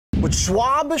Would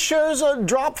Schwab shares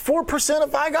drop 4%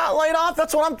 if I got laid off?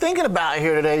 That's what I'm thinking about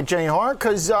here today, Jenny Horne,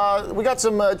 because we got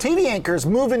some TV anchors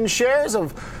moving shares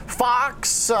of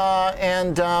Fox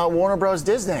and Warner Bros.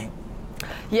 Disney.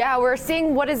 Yeah, we're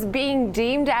seeing what is being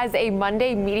deemed as a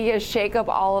Monday media shakeup,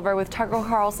 Oliver, with Tucker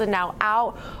Carlson now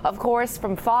out, of course,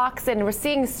 from Fox. And we're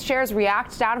seeing shares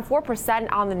react down 4%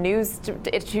 on the news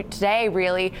today,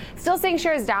 really. Still seeing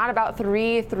shares down about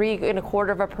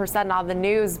 3.25% on the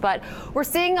news. But we're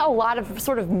seeing a lot of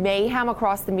sort of mayhem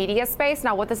across the media space.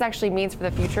 Now, what this actually means for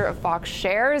the future of Fox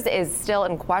shares is still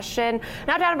in question.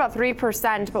 Now down about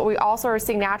 3%, but we also are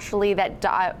seeing naturally that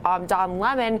Don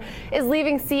Lemon is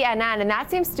leaving CNN. And that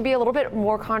seems to be a little bit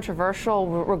more controversial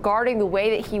regarding the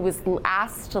way that he was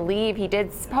asked to leave. He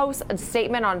did post a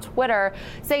statement on Twitter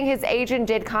saying his agent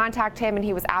did contact him and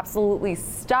he was absolutely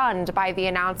stunned by the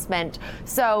announcement.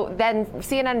 So then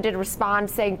CNN did respond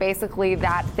saying basically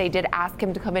that they did ask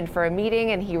him to come in for a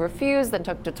meeting and he refused, then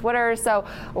took to Twitter. So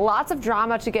lots of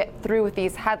drama to get through with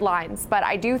these headlines. But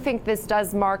I do think this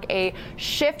does mark a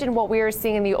shift in what we are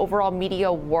seeing in the overall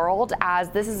media world, as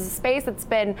this is a space that's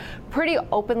been pretty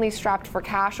openly strapped for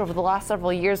cash over the last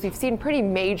several years. We've seen pretty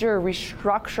major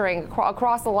restructuring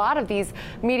across a lot of these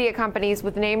media companies,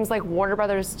 with names like Warner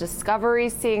Brothers Discovery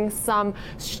seeing some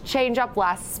change up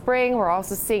last spring. We're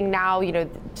also seeing now,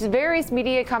 various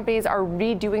media companies are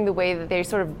redoing the way that they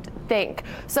sort of think.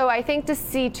 So I think to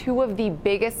see two of the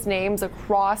biggest names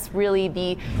across really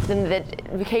the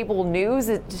cable news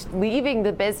just leaving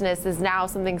the business is now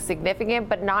something significant,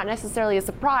 but not necessarily a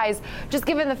surprise, just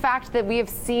given the fact that we have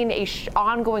seen a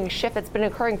ongoing shift that's been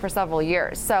occurring for several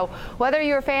years. So whether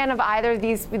you're a fan of either of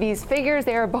these figures,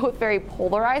 they are both very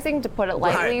polarizing, to put it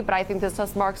lightly. Right. But I think this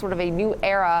just marks sort of a new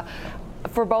era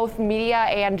for both media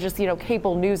and just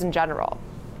cable news in general.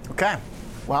 Okay,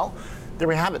 well, there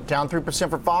we have it. Down 3%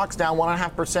 for Fox, down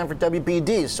 1.5% for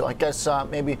WBD. So I guess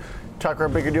maybe Tucker a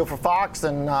bigger deal for Fox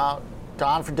than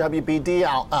Don for WBD.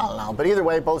 I don't know. But either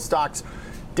way, both stocks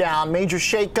down. Major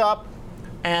shakeup.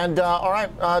 And all right,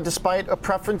 despite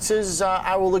preferences,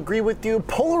 I will agree with you.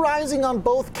 Polarizing on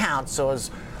both counts. So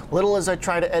as little as I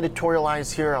try to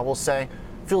editorialize here, I will say,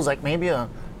 feels like maybe a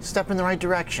step in the right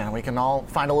direction. We can all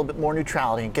find a little bit more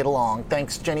neutrality and get along.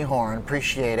 Thanks, Jenny Horne.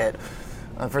 Appreciate it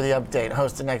for the update.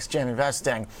 Host of Next Gen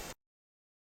Investing.